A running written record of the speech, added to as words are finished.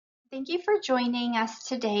Thank you for joining us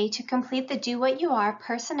today to complete the Do What You Are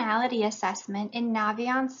personality assessment in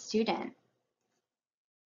Naviance Student.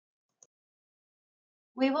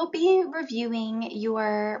 We will be reviewing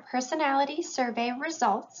your personality survey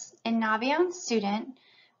results in Naviance Student.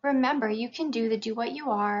 Remember, you can do the Do What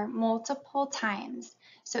You Are multiple times.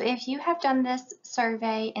 So if you have done this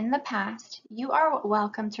survey in the past, you are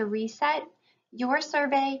welcome to reset your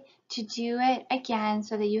survey to do it again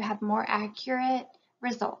so that you have more accurate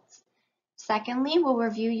results. Secondly, we'll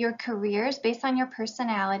review your careers based on your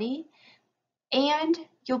personality, and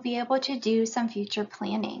you'll be able to do some future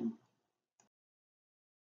planning.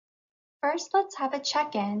 First, let's have a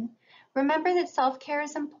check-in. Remember that self-care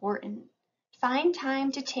is important. Find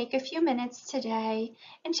time to take a few minutes today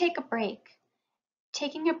and take a break.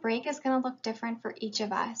 Taking a break is going to look different for each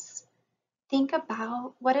of us. Think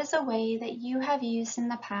about what is a way that you have used in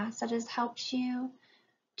the past that has helped you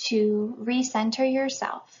to recenter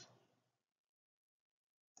yourself.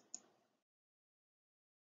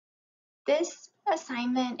 This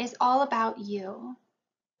assignment is all about you.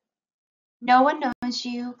 No one knows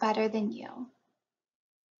you better than you.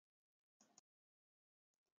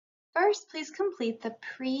 First, please complete the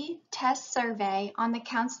pre-test survey on the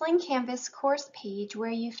Counseling Canvas course page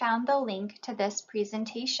where you found the link to this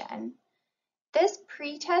presentation. This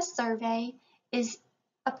pre-test survey is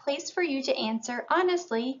a place for you to answer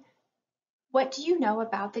honestly, what do you know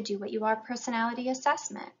about the Do What You Are personality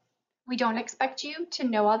assessment? We don't expect you to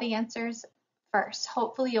know all the answers first.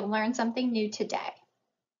 Hopefully you'll learn something new today.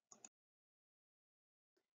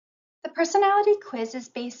 The personality quiz is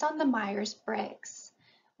based on the Myers Briggs,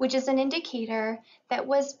 which is an indicator that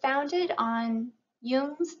was founded on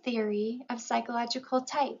Jung's theory of psychological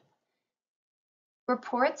type.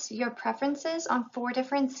 Reports your preferences on 4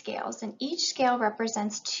 different scales, and each scale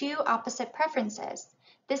represents 2 opposite preferences.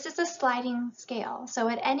 This is a sliding scale, so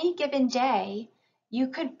at any given day, you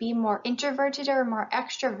could be more introverted or more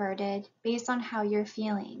extroverted based on how you're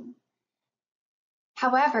feeling.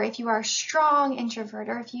 However, if you are a strong introvert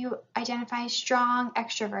or if you identify as strong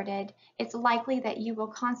extroverted, it's likely that you will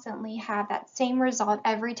constantly have that same result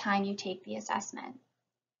every time you take the assessment.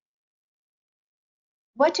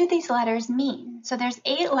 What do these letters mean? So there's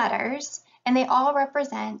 8 letters and they all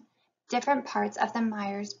represent different parts of the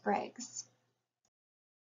Myers Briggs.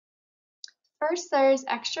 First, there's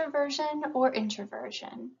extroversion or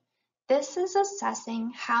introversion. This is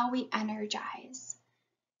assessing how we energize.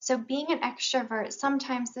 So being an extrovert,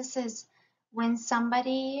 sometimes this is when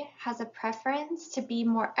somebody has a preference to be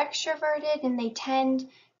more extroverted and they tend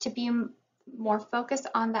to be more focused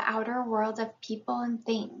on the outer world of people and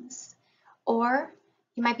things. Or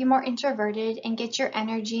you might be more introverted and get your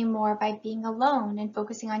energy more by being alone and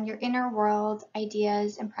focusing on your inner world,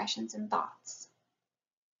 ideas, impressions, and thoughts.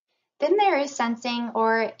 Then there is sensing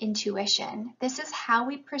or intuition. This is how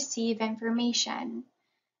we perceive information.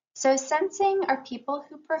 So sensing are people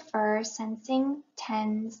who prefer sensing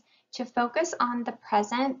tends to focus on the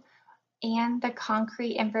present and the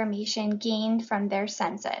concrete information gained from their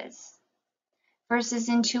senses. Versus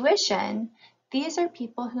intuition, these are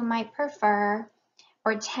people who might prefer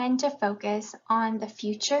or tend to focus on the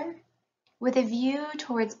future with a view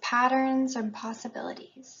towards patterns and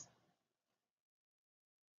possibilities.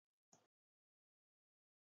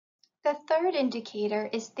 The third indicator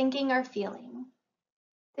is thinking or feeling.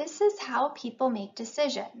 This is how people make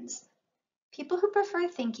decisions. People who prefer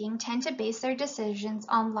thinking tend to base their decisions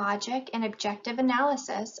on logic and objective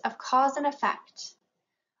analysis of cause and effect.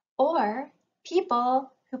 Or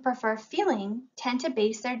people who prefer feeling tend to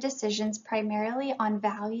base their decisions primarily on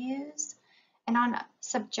values and on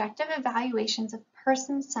subjective evaluations of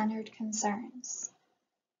person-centered concerns.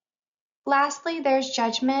 Lastly, there's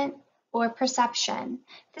judgment or perception.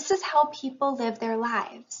 This is how people live their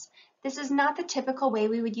lives. This is not the typical way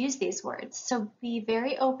we would use these words, so be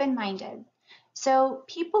very open-minded. So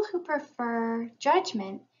people who prefer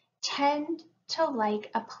judgment tend to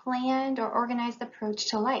like a planned or organized approach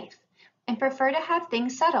to life and prefer to have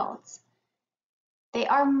things settled. They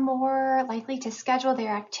are more likely to schedule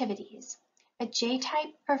their activities. A J-type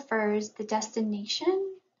prefers the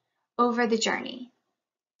destination over the journey.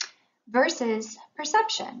 Versus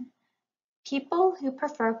perception. People who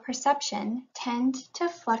prefer perception tend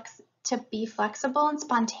to be flexible and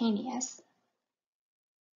spontaneous.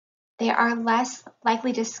 They are less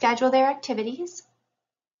likely to schedule their activities,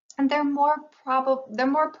 and they're more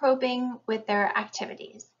probing with their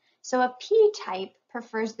activities. So a P-type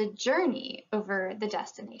prefers the journey over the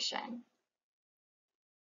destination.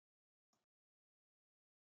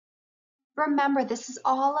 Remember, this is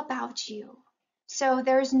all about you. So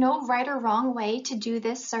there's no right or wrong way to do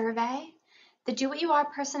this survey. The Do What You Are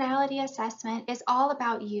personality assessment is all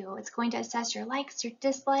about you. It's going to assess your likes, your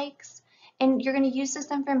dislikes, and you're going to use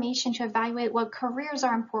this information to evaluate what careers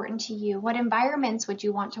are important to you. What environments would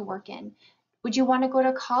you want to work in? Would you want to go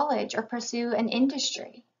to college or pursue an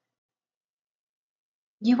industry?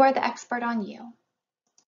 You are the expert on you.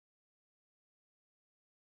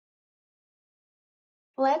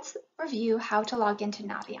 Let's review how to log into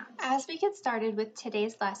Naviance. As we get started with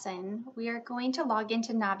today's lesson, we are going to log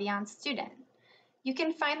into Naviance Student. You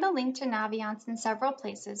can find the link to Naviance in several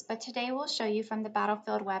places, but today we'll show you from the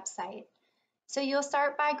Battlefield website. So you'll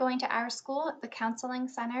start by going to our school, the Counseling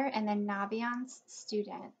Center, and then Naviance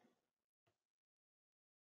Student.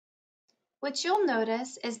 What you'll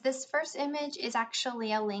notice is this first image is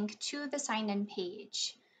actually a link to the sign-in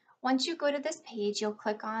page. Once you go to this page, you'll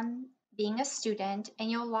click on Being a Student,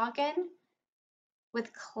 and you'll log in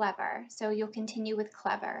with Clever. So you'll continue with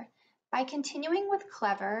Clever. By continuing with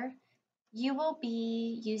Clever, you will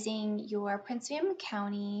be using your Prince William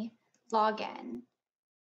County login.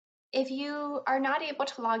 If you are not able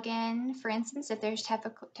to log in, for instance, if there's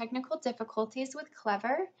technical difficulties with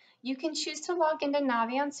Clever, you can choose to log into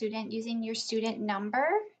Naviance Student using your student number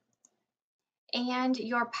and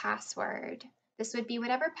your password. This would be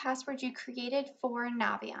whatever password you created for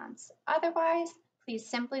Naviance. Otherwise, please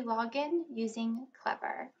simply log in using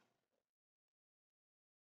Clever.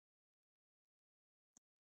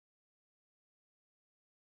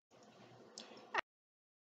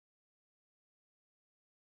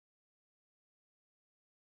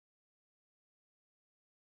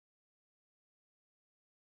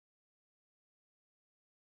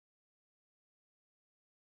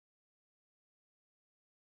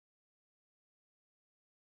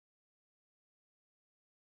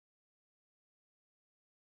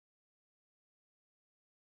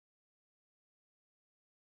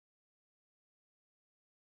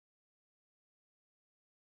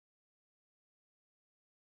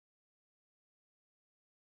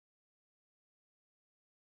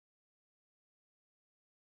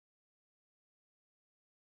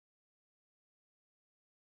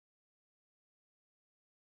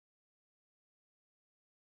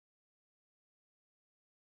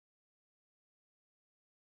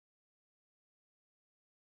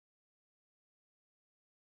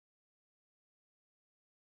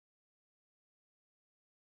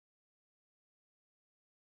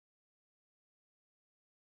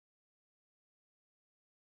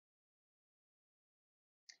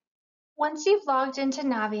 Once you've logged into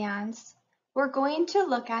Naviance, we're going to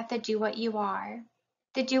look at the Do What You Are.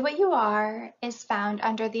 The Do What You Are is found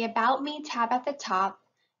under the About Me tab at the top,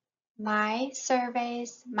 My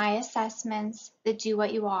Surveys, My Assessments, the Do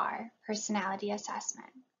What You Are personality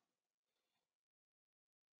assessment.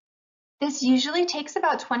 This usually takes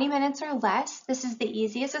about 20 minutes or less. This is the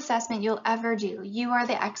easiest assessment you'll ever do. You are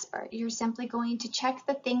the expert. You're simply going to check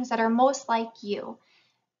the things that are most like you.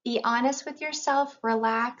 Be honest with yourself,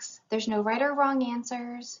 relax. There's no right or wrong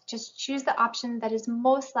answers. Just choose the option that is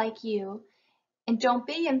most like you, and don't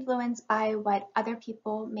be influenced by what other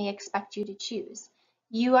people may expect you to choose.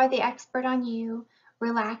 You are the expert on you.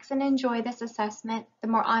 Relax and enjoy this assessment. The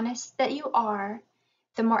more honest that you are,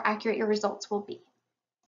 the more accurate your results will be.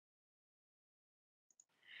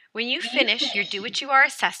 When you finish your Do What You Are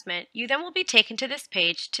assessment, you then will be taken to this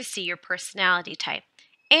page to see your personality type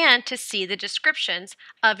and to see the descriptions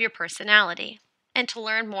of your personality and to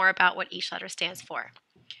learn more about what each letter stands for.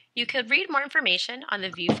 You could read more information on the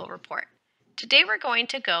View Full Report. Today we're going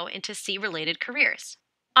to go into See Related Careers.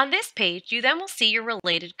 On this page, you then will see your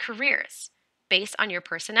related careers based on your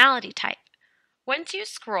personality type. Once you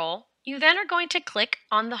scroll, you then are going to click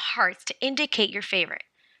on the hearts to indicate your favorite.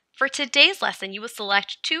 For today's lesson, you will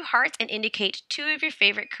select 2 hearts and indicate 2 of your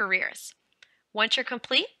favorite careers. Once you're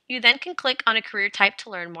complete, you then can click on a career type to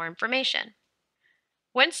learn more information.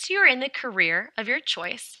 Once you are in the career of your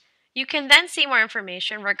choice, you can then see more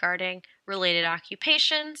information regarding related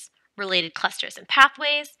occupations, related clusters and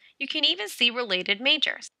pathways. You can even see related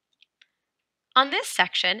majors. On this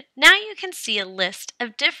section, now you can see a list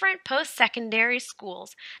of different post-secondary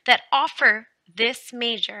schools that offer this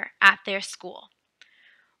major at their school.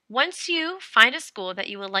 Once you find a school that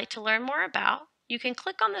you would like to learn more about, you can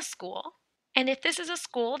click on the school. And if this is a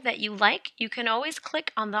school that you like, you can always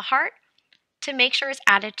click on the heart to make sure it's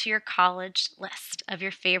added to your college list of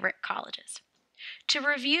your favorite colleges. To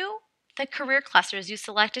review the career clusters you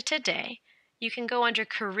selected today, you can go under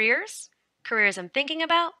Careers, Careers I'm Thinking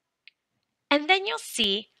About, and then you'll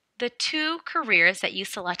see the 2 careers that you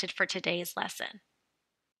selected for today's lesson.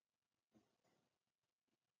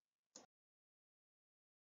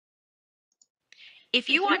 If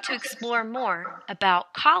you want to explore more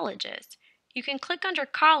about colleges, you can click under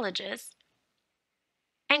colleges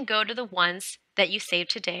and go to the ones that you saved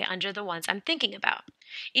today under the ones I'm thinking about.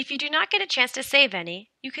 If you do not get a chance to save any,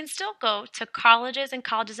 you can still go to colleges and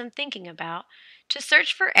colleges I'm thinking about to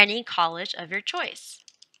search for any college of your choice.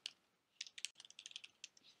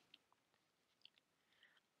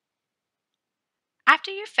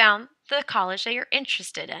 After you've found the college that you're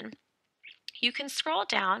interested in, you can scroll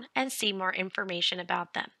down and see more information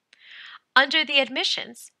about them. Under the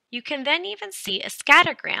admissions, you can then even see a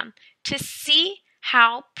scattergram to see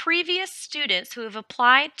how previous students who have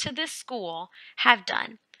applied to this school have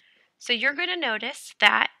done. So you're going to notice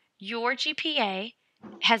that your GPA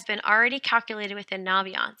has been already calculated within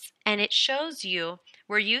Naviance, and it shows you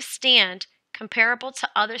where you stand comparable to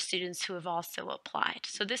other students who have also applied.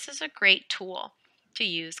 So this is a great tool to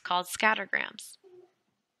use called scattergrams.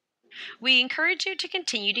 We encourage you to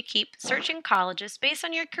continue to keep searching colleges based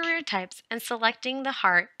on your career types and selecting the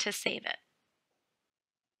heart to save it.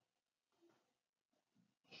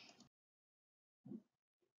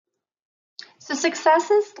 So success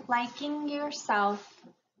is liking yourself,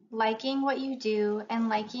 liking what you do, and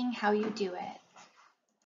liking how you do it.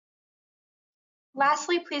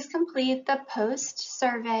 Lastly, please complete the post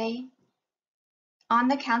survey on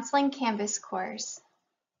the Counseling Canvas course.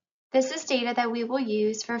 This is data that we will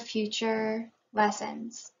use for future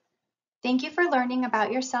lessons. Thank you for learning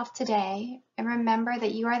about yourself today, and remember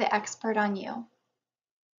that you are the expert on you.